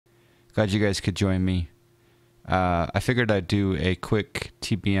Glad you guys could join me. I figured I'd do a quick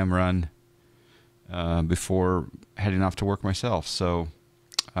TBM run before heading off to work myself. So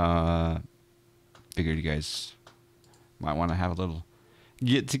figured you guys might want to have a little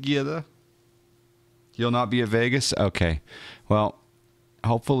get together. You'll not be at Vegas? Okay. Well,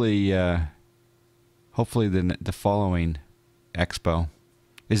 hopefully the following expo.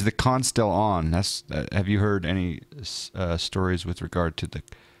 Is the con still on? Have you heard any stories with regard to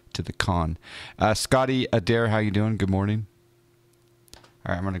the con? Scotty Adair, how you doing? Good morning.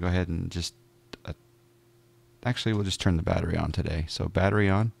 All right, I'm going to go ahead and just actually we'll just turn the battery on today. So battery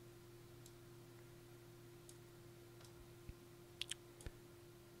on.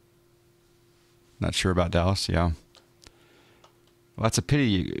 Not sure about Dallas. Yeah. Well, that's a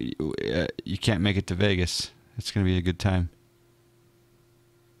pity you can't make it to Vegas. It's going to be a good time.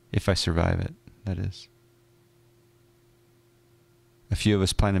 If I survive it, that is. A few of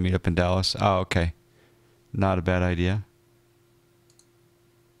us plan to meet up in Dallas. Oh, okay. Not a bad idea.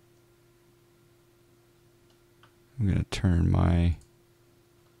 I'm going to turn my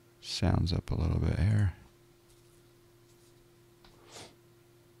sounds up a little bit here.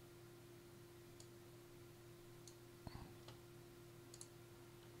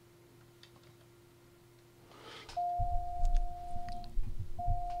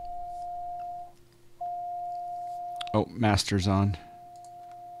 Oh, master's on.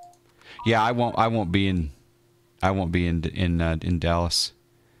 Yeah, I won't be in Dallas.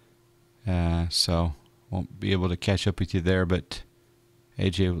 So won't be able to catch up with you there, but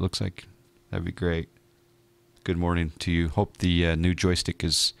AJ, it looks like that'd be great. Good morning to you. Hope the new joystick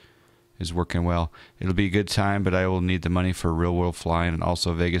is working well. It'll be a good time, but I will need the money for real world flying, and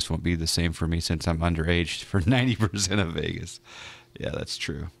also Vegas won't be the same for me since I'm underage for 90% of Vegas. Yeah, that's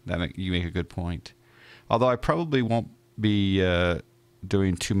true. You make a good point. Although I probably won't be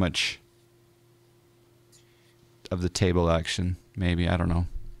doing too much of the table action. Maybe, I don't know.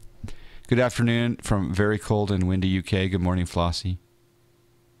 Good afternoon from very cold and windy UK. Good morning, Flossie.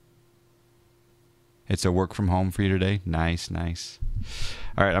 It's a work from home for you today? Nice, nice.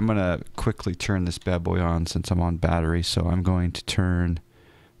 All right, I'm going to quickly turn this bad boy on since I'm on battery. So I'm going to turn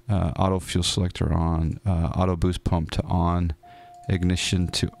auto fuel selector on, auto boost pump to on, ignition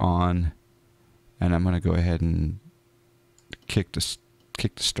to on. And I'm going to go ahead and kick the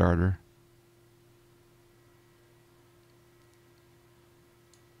starter.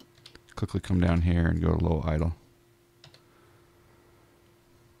 Quickly come down here and go to low idle.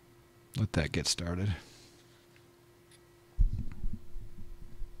 Let that get started.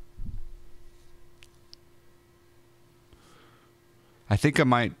 I think I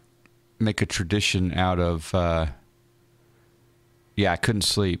might make a tradition out of... yeah, I couldn't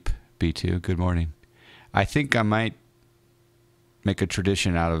sleep. B2, good morning. I think I might make a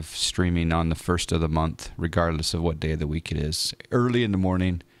tradition out of streaming on the first of the month, regardless of what day of the week it is. Early in the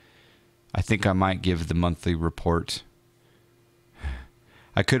morning, I think I might give the monthly report.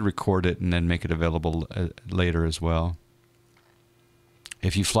 I could record it and then make it available later as well.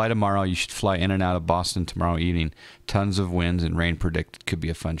 If you fly tomorrow, you should fly in and out of Boston tomorrow evening. Tons of winds and rain predicted. Could be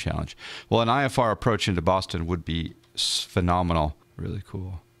a fun challenge. Well, an IFR approach into Boston would be phenomenal. Really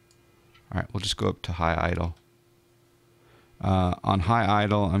cool. All right, we'll just go up to high idle. On high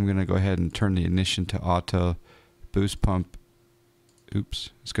idle, I'm going to go ahead and turn the ignition to auto. Boost pump,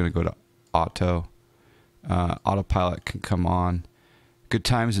 oops, it's going to go to auto. Autopilot can come on. Good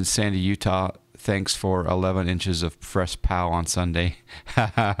times in Sandy, Utah. Thanks for 11 inches of fresh pow on Sunday.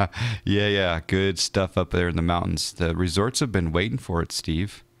 Yeah, good stuff up there in the mountains. The resorts have been waiting for it,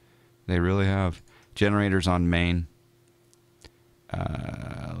 Steve. They really have. Generators on main.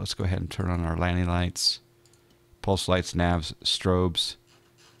 Let's go ahead and turn on our landing lights. Pulse lights, navs, strobes.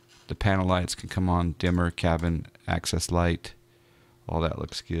 The panel lights can come on. Dimmer, cabin, access light. All that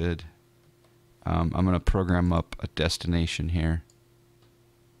looks good. I'm going to program up a destination here.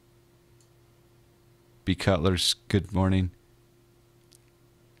 B. Cutler's, good morning.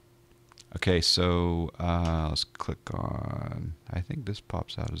 Okay, so let's click on... I think this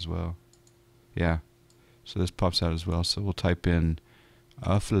pops out as well. Yeah. So this pops out as well. So we'll type in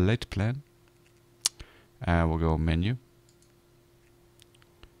a flight plan. We'll go menu.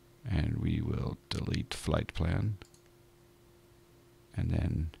 And we will delete flight plan. And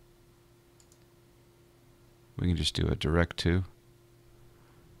then we can just do a direct to.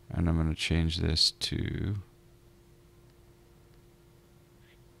 And I'm going to change this to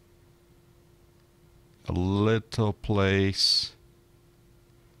a little place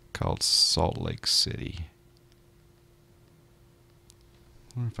called Salt Lake City.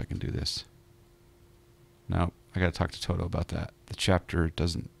 I wonder if I can do this. No, I got to talk to Toto about that. The chapter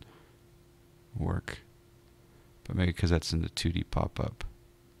doesn't work. But maybe because that's in the 2D pop-up.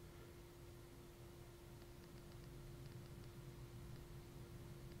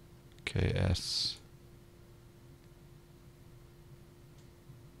 KS.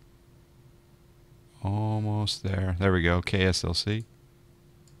 Almost there. There we go. KSLC.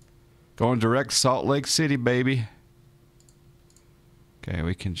 Going direct Salt Lake City, baby. Okay,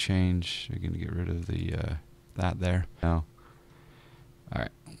 we can change. We can get rid of the that there. No. All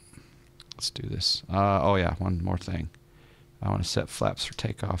right. Let's do this. Oh yeah, one more thing. I want to set flaps for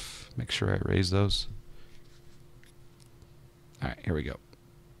takeoff. Make sure I raise those. All right, here we go.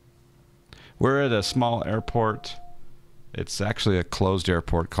 We're at a small airport. It's actually a closed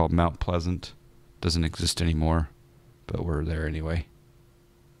airport called Mount Pleasant. Doesn't exist anymore, but we're there anyway.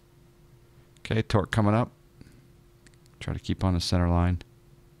 Okay, torque coming up. Try to keep on the center line.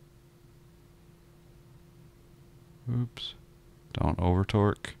 Oops. Don't over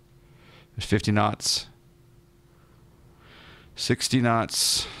torque. There's 50 knots. 60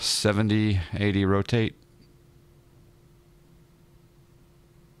 knots. 70, 80 rotate.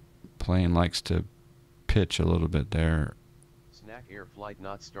 Plane likes to pitch a little bit there. Snack air flight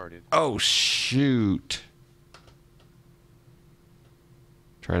not started. Oh, shoot.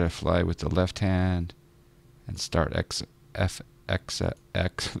 Try to fly with the left hand and start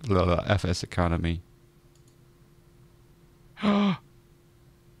FSEconomy.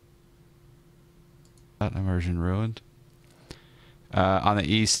 That immersion ruined. On the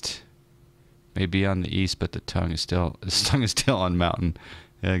east, maybe on the east, but the tongue is still on mountain.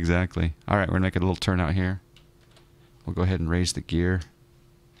 Yeah, exactly. All right, we're gonna make a little turn out here. We'll go ahead and raise the gear.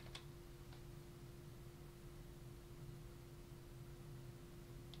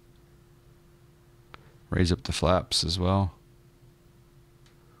 Raise up the flaps as well.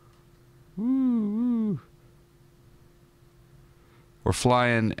 Woo. We're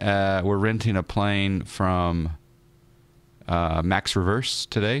flying, we're renting a plane from Max Reverse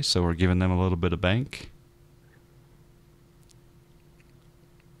today, so we're giving them a little bit of bank.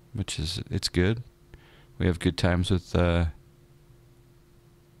 Which is, it's good. We have good times with, I'm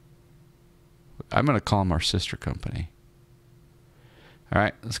going to call them our sister company. All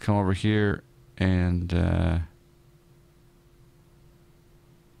right, let's come over here and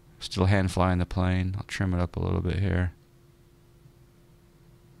still hand flying the plane. I'll trim it up a little bit here.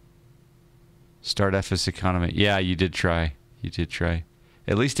 Start FSEconomy. Yeah, you did try. You did try.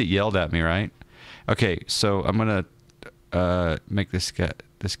 At least it yelled at me, right? Okay, so I'm gonna make this guy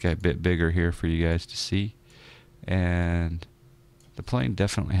a bit bigger here for you guys to see, and the plane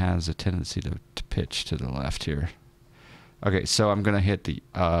definitely has a tendency to pitch to the left here. Okay, so I'm gonna hit the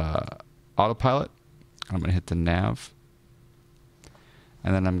autopilot. I'm gonna hit the nav,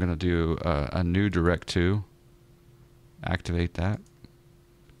 and then I'm gonna do a new direct to. Activate that.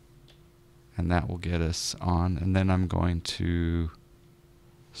 And that will get us on. And then I'm going to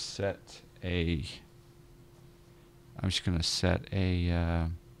set a, I'm just going to set a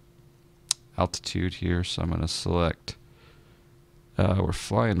altitude here. So I'm going to select, we're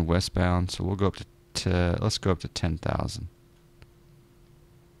flying westbound, so we'll go up to let's go up to 10,000.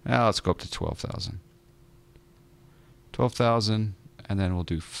 Now let's go up to 12,000. 12,000, and then we'll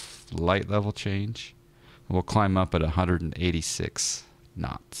do flight level change. We'll climb up at 186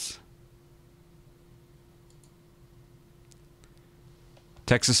 knots.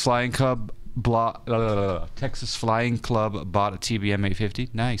 Texas Flying Club bought a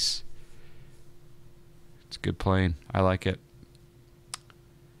TBM900. Nice. It's a good plane. I like it.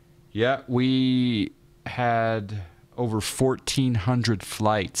 Yeah, we had over 1,400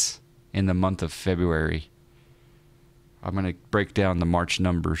 flights in the month of February. I'm going to break down the March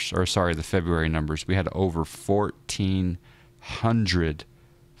numbers, or sorry, the February numbers. We had over 1,400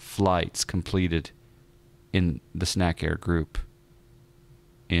 flights completed in the Snack Air group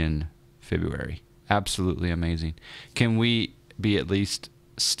in February. Absolutely amazing. Can we be at least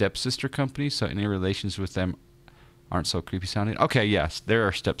stepsister companies so any relations with them aren't so creepy sounding? Okay, yes, they're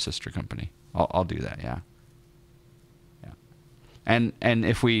our stepsister company. I'll do that, yeah. Yeah. And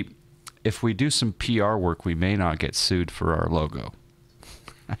if we do some PR work, we may not get sued for our logo.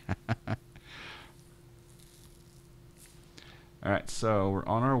 All right, so we're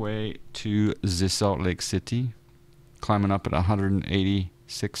on our way to the Salt Lake City, climbing up at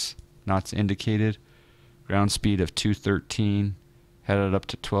 186 knots indicated, ground speed of 213, headed up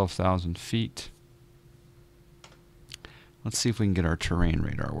to 12,000 feet. Let's see if we can get our terrain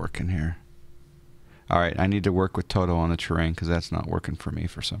radar working here. All right, I need to work with Toto on the terrain because that's not working for me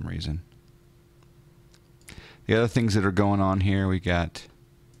for some reason. The other things that are going on here, we got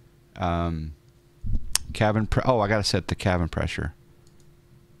cabin. Oh, I got to set the cabin pressure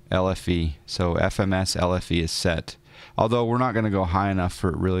LFE. So FMS LFE is set. Although we're not going to go high enough for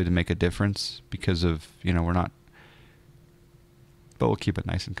it really to make a difference because of, we're not, but we'll keep it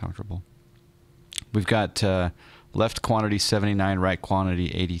nice and comfortable. We've got left quantity 79, right quantity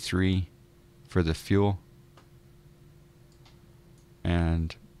 83 for the fuel.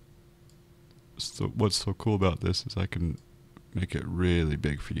 And so what's so cool about this is I can make it really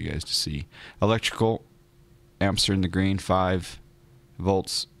big for you guys to see. Electrical amps are in the green, 5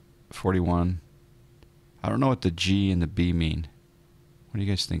 volts, 41. I don't know what the G and the B mean. What do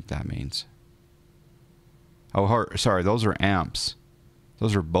you guys think that means? Oh, sorry, those are amps.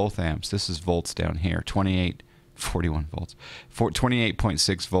 Those are both amps. This is volts down here. 41 volts.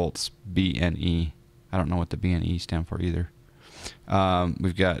 28.6 volts, B and E. I don't know what the B and E stand for either.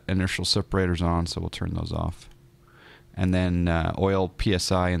 We've got inertial separators on, so we'll turn those off. And then oil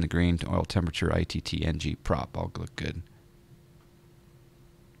PSI in the green, oil temperature, ITT, NG, prop, all look good.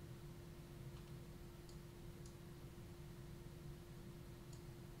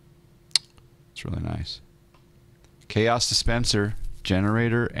 It's really nice. Chaos dispenser,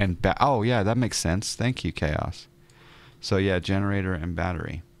 generator, and oh yeah, that makes sense. Thank you, Chaos. So yeah, generator and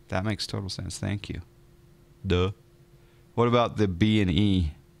battery. That makes total sense. Thank you. Duh. What about the B and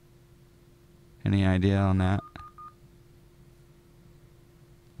E? Any idea on that?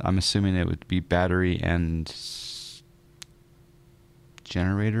 I'm assuming it would be battery and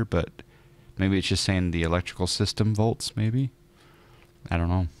generator, but maybe it's just saying the electrical system volts, maybe? I don't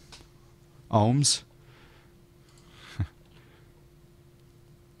know. Ohms?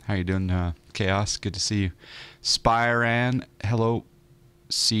 How you doing, Chaos? Good to see you. Spyran, hello.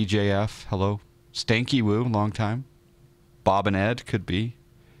 CJF, hello. Stanky Woo, long time. Bob and Ed, could be.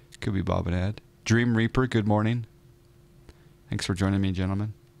 Could be Bob and Ed. Dream Reaper, good morning. Thanks for joining me,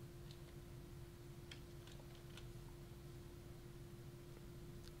 gentlemen.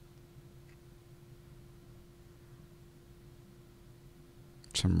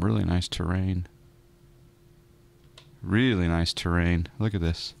 Some really nice terrain. Really nice terrain. Look at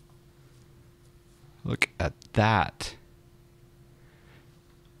this. Look at that.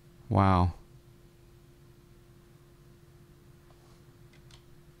 Wow.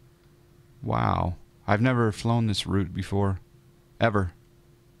 Wow. I've never flown this route before. Ever.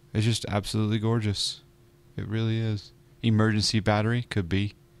 It's just absolutely gorgeous. It really is. Emergency battery? Could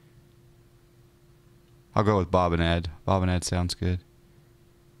be. I'll go with Bob and Ed. Bob and Ed sounds good.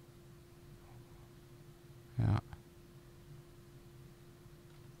 Yeah.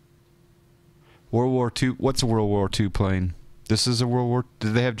 World War II. What's a World War II plane? This is a World War...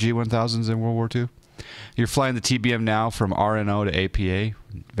 Did they have G1000s in World War II? You're flying the TBM now from RNO to APA.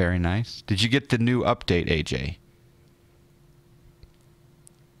 Very nice. Did you get the new update, AJ?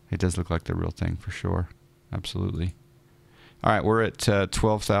 It does look like the real thing for sure. Absolutely. All right, we're at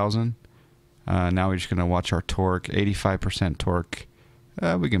 12,000. Now we're just going to watch our torque. 85% torque.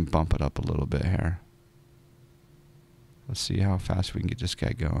 We can bump it up a little bit here. Let's see how fast we can get this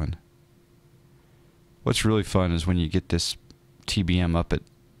guy going. What's really fun is when you get this TBM up at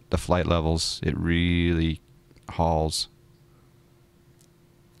the flight levels, it really hauls.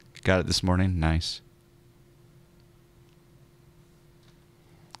 Got it this morning? Nice.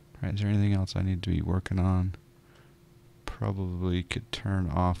 All right, is there anything else I need to be working on? Probably could turn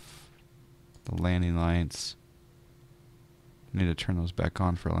off the landing lights. Need to turn those back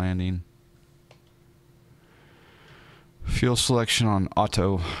on for landing. Fuel selection on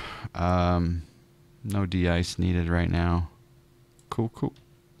auto. No de-ice needed right now. Cool, cool.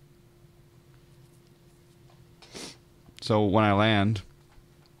 So when I land,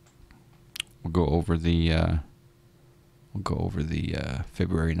 we'll go over the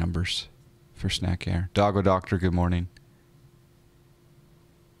February numbers for Snack Air. Doggo Doctor, good morning.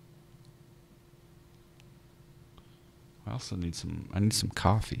 I also need some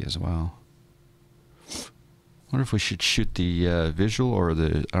coffee as well. Wonder if we should shoot the visual or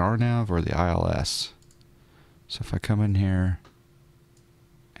the RNAV or the ILS. So if I come in here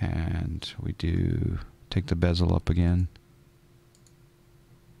and we do take the bezel up again.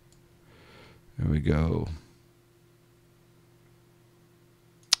 There we go.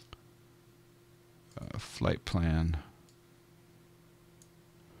 Flight plan.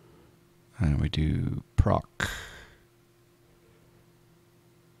 And we do proc.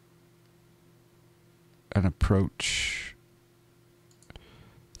 An approach.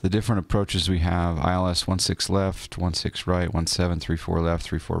 The different approaches we have: ILS 16 left, 16 right, 17 34 left,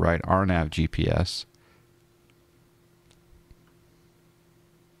 34 right, RNAV GPS.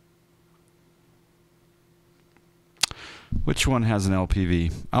 Which one has an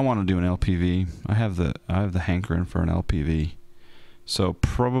LPV? I want to do an LPV. I have the hankering for an LPV. So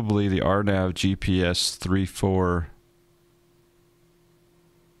probably the RNAV GPS 3.4.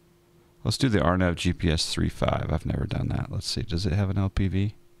 Let's do the RNAV GPS 3.5. I've never done that. Let's see. Does it have an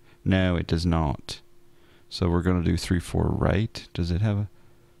LPV? No, it does not. So we're going to do 3.4 right. Does it have a...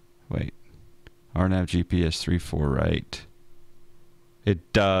 Wait. RNAV GPS 3.4 right.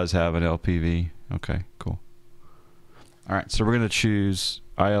 It does have an LPV. Okay, cool. All right, so we're going to choose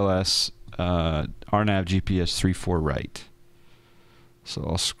ILS RNAV GPS 3.4 right. So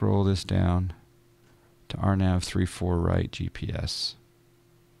I'll scroll this down to RNAV 3.4 right GPS.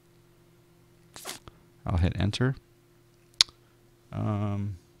 I'll hit enter.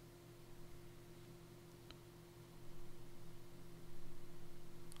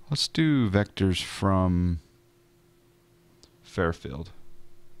 Let's do vectors from Fairfield.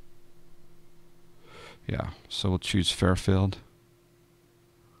 Yeah, so we'll choose Fairfield.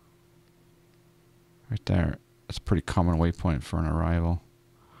 Right there. That's a pretty common waypoint for an arrival.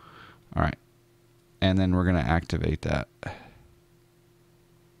 All right. And then we're going to activate that.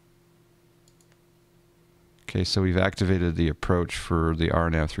 Okay, so we've activated the approach for the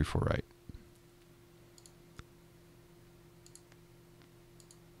RNAV 3.4 right.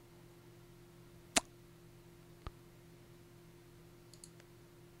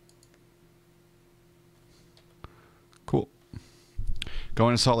 Cool.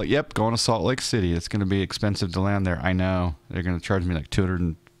 Going to Salt Lake. Yep, going to Salt Lake City. It's going to be expensive to land there. I know. They're going to charge me like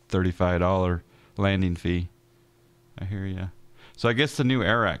 $235 landing fee. I hear ya. So I guess the new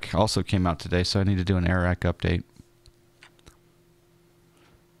ARAC also came out today, so I need to do an ARAC update.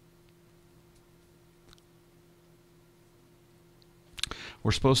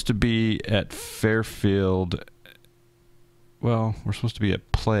 We're supposed to be at Fairfield. Well, we're supposed to be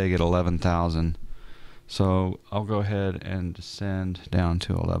at Plague at 11,000. So I'll go ahead and descend down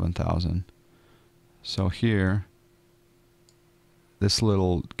to 11,000. So here, this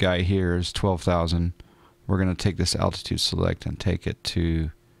little guy here is 12,000. We're going to take this altitude select and take it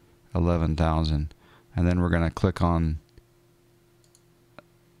to 11,000. And then we're going to click on,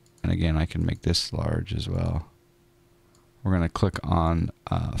 and again, I can make this large as well. We're going to click on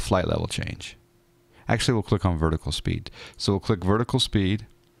flight level change. Actually, we'll click on vertical speed. So we'll click vertical speed,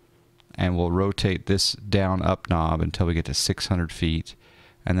 and we'll rotate this down up knob until we get to 600 feet.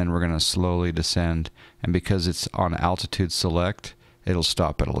 And then we're going to slowly descend. And because it's on altitude select, it'll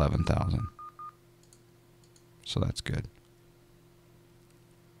stop at 11,000. So that's good.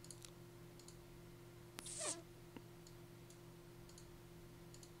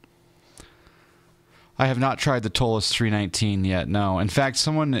 I have not tried the Tolis 319 yet, no. In fact,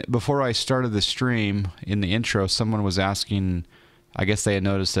 someone, before I started the stream, in the intro, someone was asking, I guess they had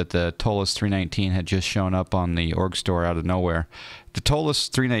noticed that the Tolis 319 had just shown up on the org store out of nowhere. The Tolis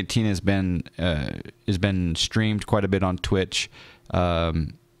 319 has been streamed quite a bit on Twitch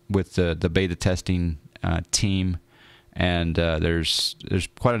with the beta testing team, and there's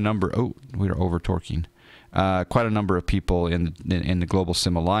quite a number. Oh, we are over torquing. Quite a number of people in the Global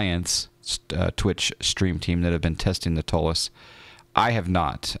Sim Alliance Twitch stream team that have been testing the Tolis. I have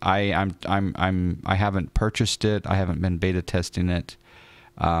not. I haven't purchased it. I haven't been beta testing it.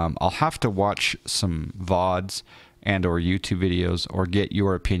 I'll have to watch some VODs and or YouTube videos or get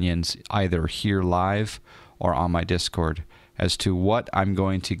your opinions either here live or on my Discord as to what I'm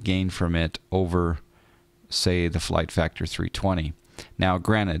going to gain from it over, say, the Flight Factor 320. Now,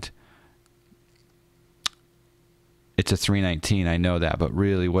 granted, it's a 319, I know that, but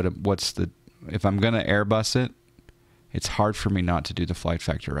really, what's the, if I'm going to Airbus it, it's hard for me not to do the Flight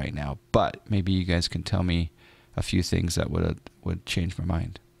Factor right now, but maybe you guys can tell me a few things that would change my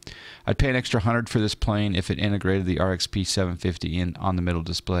mind. I'd pay an extra 100 for this plane if it integrated the RXP 750 in on the middle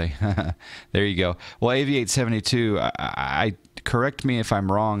display. There you go. Well, AV872, I correct me if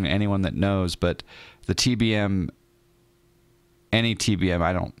I'm wrong, anyone that knows, but the TBM, any TBM,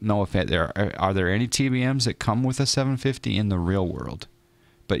 I don't know if are there any TBMs that come with a 750 in the real world.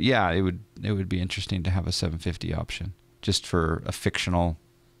 But yeah, it would be interesting to have a 750 option just for a fictional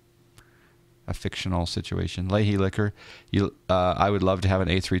situation. Leahy Liquor, I would love to have an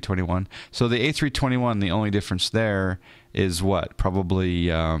A321. So the A321, the only difference there is what? Probably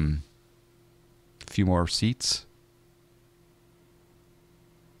a few more seats.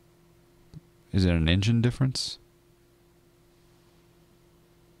 Is it an engine difference?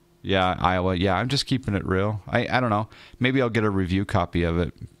 Yeah, Iowa. Yeah, I'm just keeping it real. I don't know. Maybe I'll get a review copy of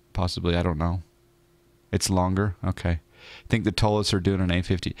it. Possibly. I don't know. It's longer. Okay. I think the Tolis are doing an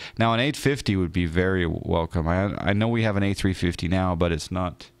A50. Now, an 850 would be very welcome. I know we have an A350 now, but it's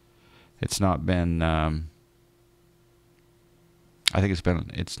not been. I think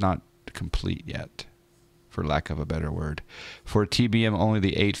it's not complete yet. for lack of a better word. For TBM, only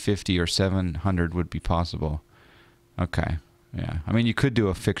the 850 or 700 would be possible. Okay, yeah. I mean, you could do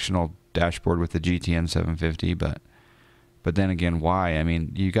a fictional dashboard with the GTN 750, but then again, why? I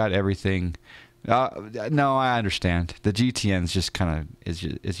mean, you got everything. No, I understand. The GTN is just kind of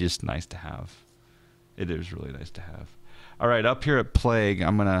is just nice to have. It is really nice to have. All right, up here at Plague,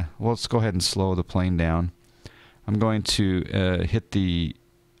 let's go ahead and slow the plane down. I'm going to hit the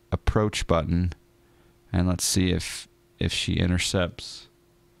approach button, and let's see if she intercepts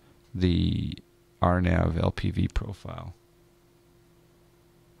the RNAV LPV profile.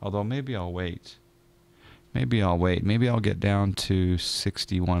 Although maybe I'll wait. Maybe I'll get down to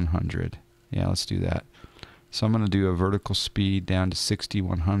 6100. Yeah, let's do that. So I'm going to do a vertical speed down to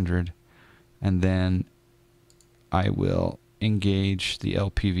 6100, and then I will engage the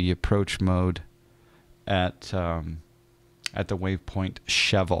LPV approach mode at the waypoint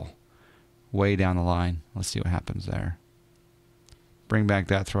Cheval, way down the line. Let's see what happens there. Bring back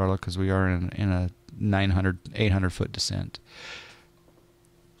that throttle because we are in a 900, 800 foot descent.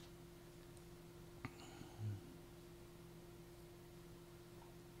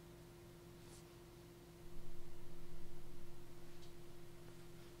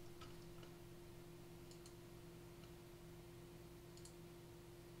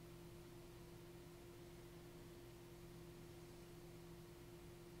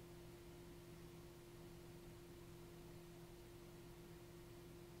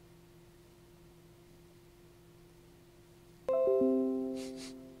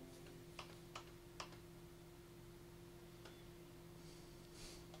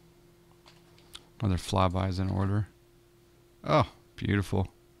 Other flybys in order. Oh, beautiful.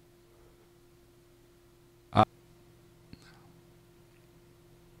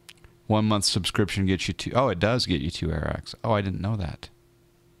 1 month subscription gets you 2. Oh, it does get you 2 AirX. Oh, I didn't know that.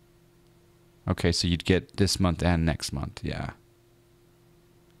 Okay, so you'd get this month and next month. Yeah.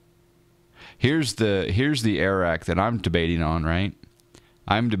 Here's the AirX that I'm debating on, right?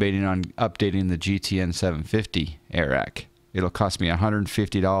 I'm debating on updating the GTN 750 AirX. It'll cost me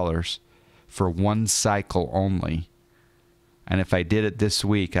 $150 for 1 cycle only. And if I did it this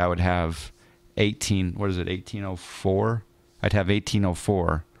week, I would have 1804? I'd have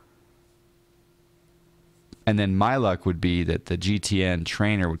 1804. And then my luck would be that the GTN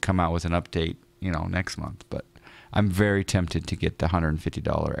trainer would come out with an update, next month. But I'm very tempted to get the $150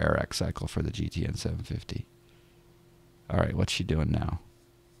 AirX cycle for the GTN 750. All right, what's she doing now?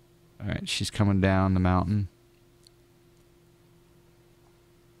 All right, she's coming down the mountain.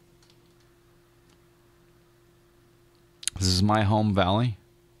 This is my home valley.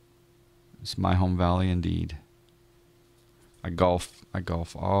 It's my home valley indeed. I golf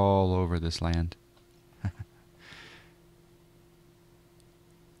all over this land.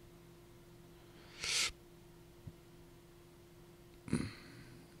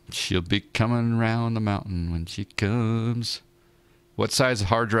 She'll be coming round the mountain when she comes. What size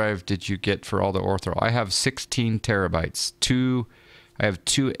hard drive did you get for all the ortho? I have 16 terabytes. I have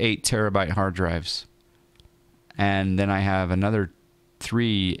two 8 terabyte hard drives. And then I have another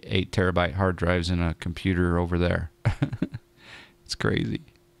 3 8 terabyte hard drives in a computer over there. It's crazy.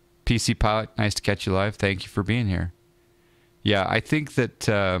 PC Pilot, nice to catch you live. Thank you for being here. Yeah, I think that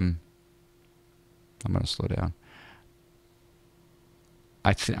I'm going to slow down.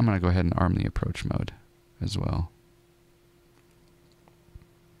 I'm going to go ahead and arm the approach mode as well.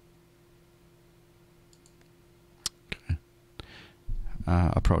 Okay.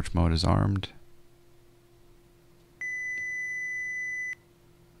 Approach mode is armed.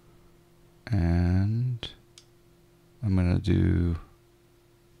 And I'm going to do...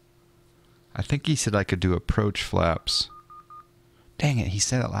 I think he said I could do approach flaps. Dang it, he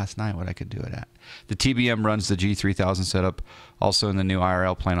said it last night what I could do it at. The TBM runs the G3000 setup. Also in the new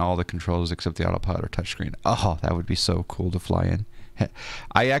IRL plane, all the controls except the autopilot are touchscreen. Oh, that would be so cool to fly in.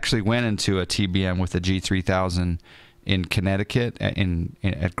 I actually went into a TBM with the G3000 in Connecticut,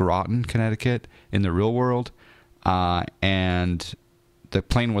 at Groton, Connecticut, in the real world. And the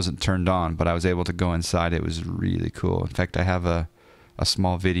plane wasn't turned on, but I was able to go inside. It was really cool. In fact, I have a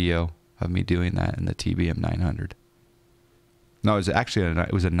small video of me doing that in the TBM900. No, it was actually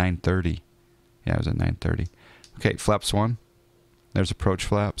it was a 930. Yeah, it was a 930. Okay, flaps 1. There's approach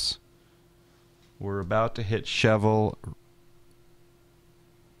flaps. We're about to hit Cheval.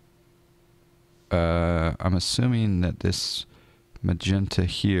 I'm assuming that this magenta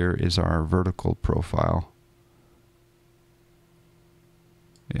here is our vertical profile.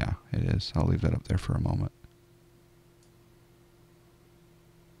 Yeah, it is. I'll leave that up there for a moment.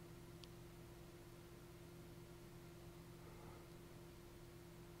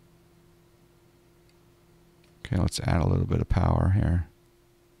 Okay, let's add a little bit of power here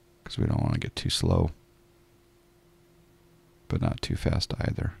because we don't want to get too slow, but not too fast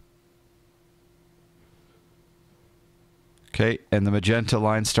either. Okay, and the magenta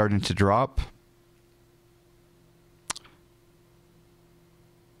line's starting to drop.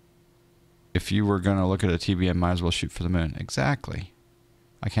 If you were going to look at a TBM, might as well shoot for the moon. Exactly.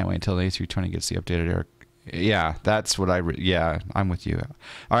 I can't wait until the A320 gets the updated air. Yeah, that's what yeah, I'm with you.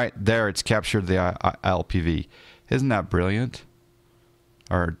 All right, there, it's captured the LPV. Isn't that brilliant?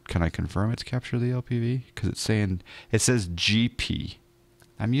 Or can I confirm it's captured the LPV? Because it's saying, it says GP.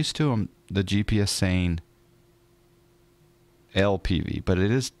 I'm used to the GPS saying LPV, but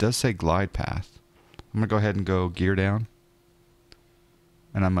it does say glide path. I'm going to go ahead and go gear down.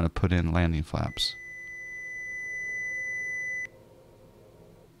 And I'm going to put in landing flaps.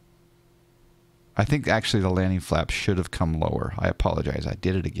 I think actually the landing flaps should have come lower. I apologize. I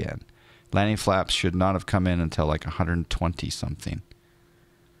did it again. Landing flaps should not have come in until like 120 something.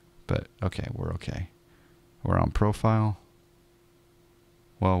 But okay, we're okay. We're on profile.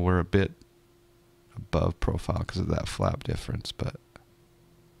 Well, we're a bit above profile because of that flap difference, but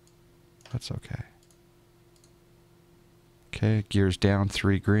that's okay. Okay, gears down,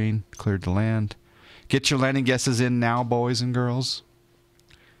 3 green, cleared to land. Get your landing guesses in now, boys and girls.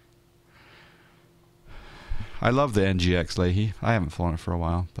 I love the NGX Leahy. I haven't flown it for a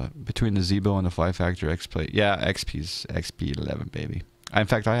while, but between the Zebo and the Fly Factor X-Plate, yeah, XP's XP11, baby. In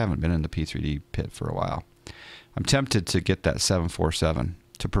fact, I haven't been in the P3D pit for a while. I'm tempted to get that 747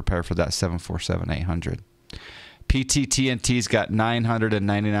 to prepare for that 747-800. PTTNT's got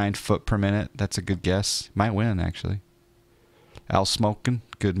 999 foot per minute. That's a good guess. Might win, actually. Al Smokin,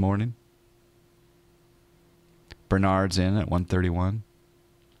 good morning. Bernard's in at 131.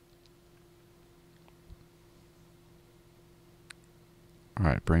 All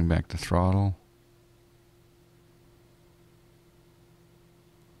right, bring back the throttle.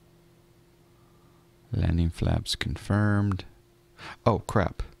 Landing flaps confirmed. Oh,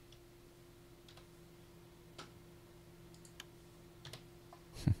 crap.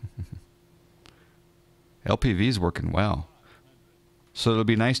 LPV's working well. So it'll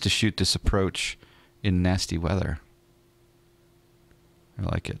be nice to shoot this approach in nasty weather. I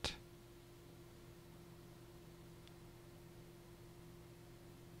like it.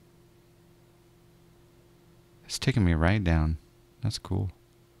 It's taking me right down. That's cool.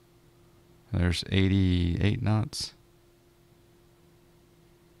 There's 88 knots.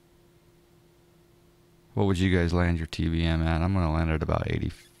 What would you guys land your TBM at? I'm going to land at about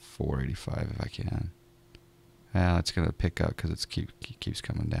 84, 85 if I can. Yeah, it's going to pick up because it keeps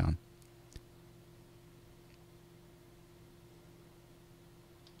coming down.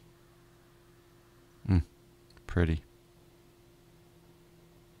 Pretty.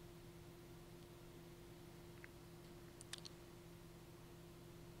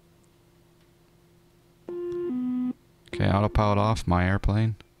 Okay, autopilot off, my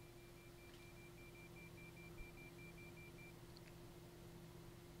airplane.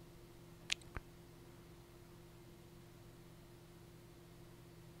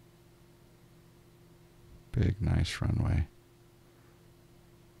 Big, nice runway.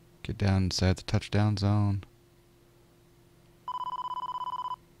 Get down inside the touchdown zone.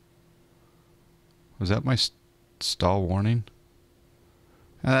 Was that my stall warning?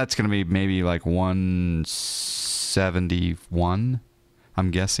 That's going to be maybe like 171,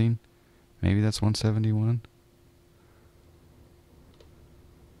 I'm guessing. Maybe that's 171.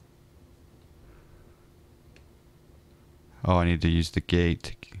 Oh, I need to use the gate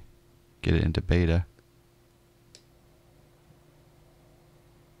to get it into beta.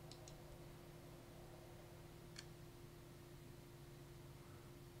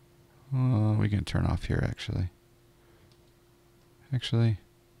 We can turn off here, actually. Actually,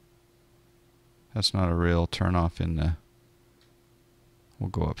 that's not a real turn off in the...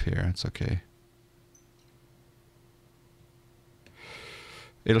 We'll go up here. It's okay.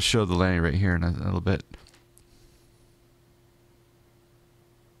 It'll show the landing right here in a little bit.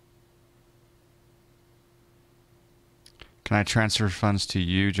 Can I transfer funds to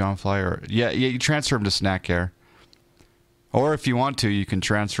you, John Fly? Or yeah, you transfer them to Snack Air. Or if you want to, you can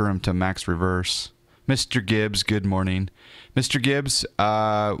transfer them to Max Reverse. Mr. Gibbs, good morning. Mr. Gibbs,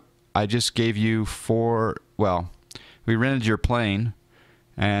 I just gave you well, we rented your plane,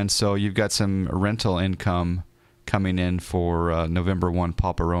 and so you've got some rental income coming in for November 1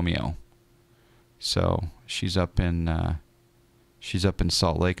 Papa Romeo. So she's up in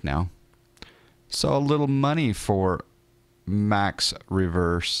Salt Lake now. So a little money for Max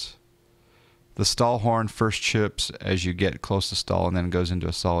Reverse. The stall horn first chips as you get close to stall and then goes into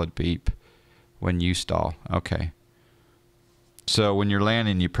a solid beep when you stall. Okay. So when you're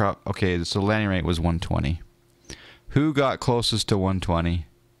landing, okay, so landing rate was 120. Who got closest to 120?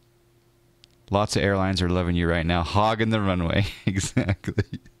 Lots of airlines are loving you right now. Hogging the runway.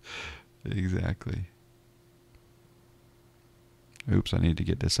 Exactly. Exactly. Oops, I need to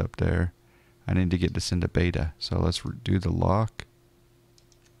get this up there. I need to get this into beta. So let's do the lock.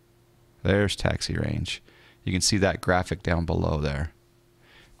 There's taxi range. You can see that graphic down below there.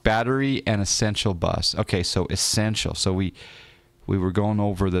 Battery and essential bus. Okay, so essential. So we were going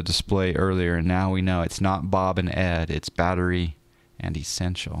over the display earlier, and now we know it's not Bob and Ed. It's battery and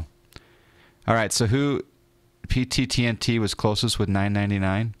essential. All right, so who PTTNT was closest with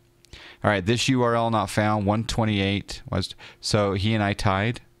 999? All right, this URL not found, 128 was, so he and I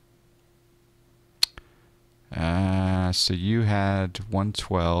tied. So you had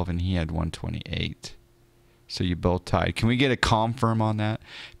 112 and he had 128. So you both tied. Can we get a confirm on that?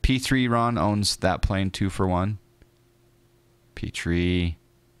 P3 Ron owns that plane 2 for 1. P3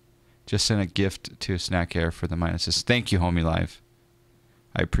 just sent a gift to Snack Air for the minuses. Thank you, Homie Live.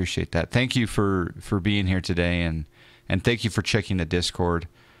 I appreciate that. Thank you for being here today, and thank you for checking the Discord.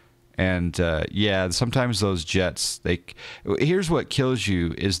 And yeah, sometimes those jets, here's what kills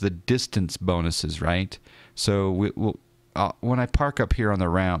you is the distance bonuses, right? So when I park up here on the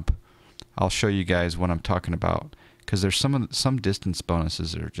ramp, I'll show you guys what I'm talking about, because there's some distance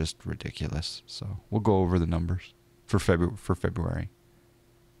bonuses that are just ridiculous. So we'll go over the numbers for February.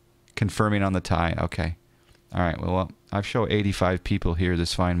 Confirming on the tie. Okay. All right. Well, I've shown 85 people here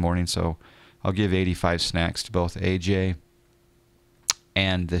this fine morning, so I'll give 85 snacks to both AJ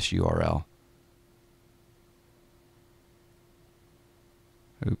and this URL.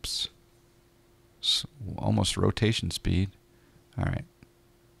 Oops. Almost rotation speed. All right.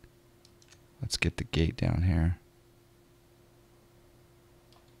 Let's get the gate down here.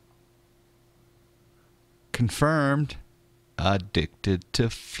 Confirmed. Addicted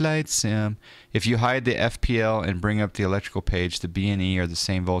to flight sim. If you hide the FPL and bring up the electrical page, the B and E are the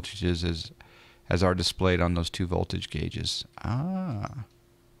same voltages as are displayed on those 2 voltage gauges. Ah,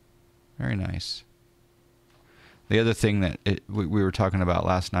 very nice. The other thing that we were talking about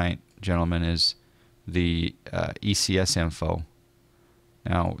last night, gentlemen, is the ECS info.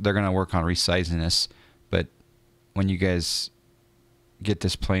 Now, they're going to work on resizing this, but when you guys get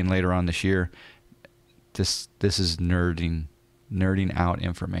this plane later on this year, this is nerding out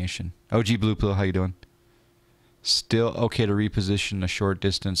information. OG Blue Pill, how you doing? Still okay to reposition a short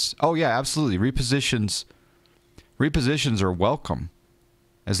distance? Oh yeah, absolutely. Repositions are welcome,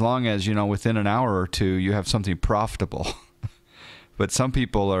 as long as, you know, within an hour or two you have something profitable. But some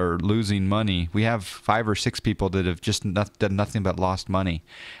people are losing money. We have 5 or 6 people that have just done nothing but lost money,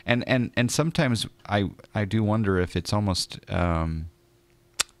 and sometimes I do wonder if it's almost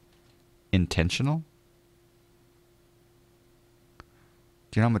intentional.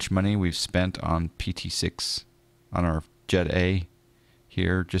 Do you know how much money we've spent on PT6, on our Jet A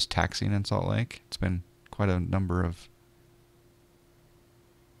here, just taxiing in Salt Lake? It's been quite a number of...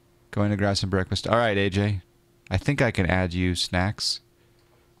 Going to grab some breakfast. All right, AJ. I think I can add you snacks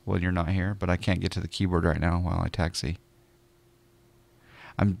when you're not here, but I can't get to the keyboard right now while I taxi.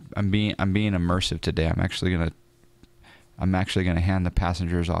 I'm being immersive today. I'm actually gonna hand the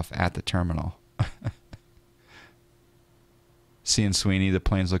passengers off at the terminal. Seeing Sweeney, the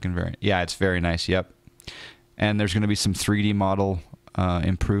plane's looking it's very nice. Yep. And there's going to be some 3D model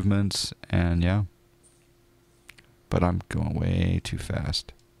improvements, and yeah. But I'm going way too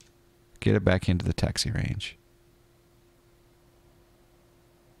fast. Get it back into the taxi range.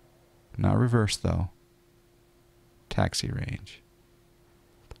 Not reverse though. Taxi range.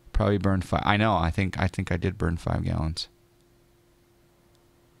 Probably burned 5. I know. I think I did burn 5 gallons.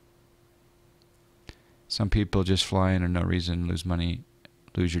 Some people just fly in or no reason, lose money,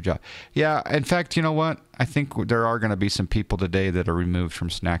 lose your job. Yeah, in fact, you know what? I think there are going to be some people today that are removed from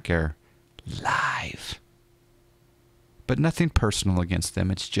Snack Air live. But nothing personal against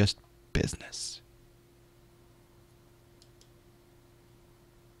them. It's just business.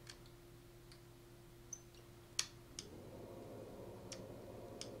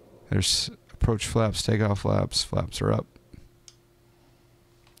 There's approach flaps, takeoff flaps. Flaps are up.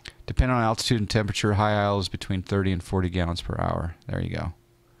 Depending on altitude and temperature, high aisle is between 30 and 40 gallons per hour. There you go.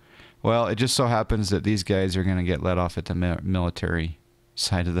 Well, it just so happens that these guys are going to get let off at the military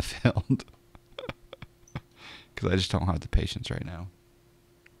side of the field. Because I just don't have the patience right now.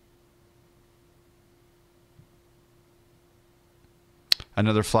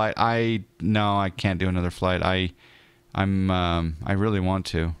 Another flight? No, I can't do another flight. I really want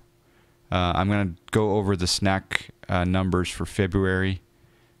to. I'm going to go over the snack numbers for February.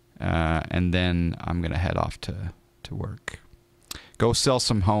 and then I'm going to head off to work. Go sell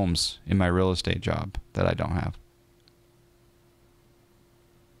some homes in my real estate job that I don't have.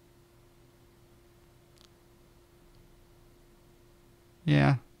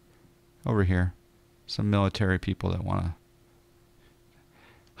 Yeah, over here. Some military people that want to.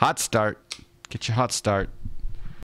 Hot start. Get your hot start.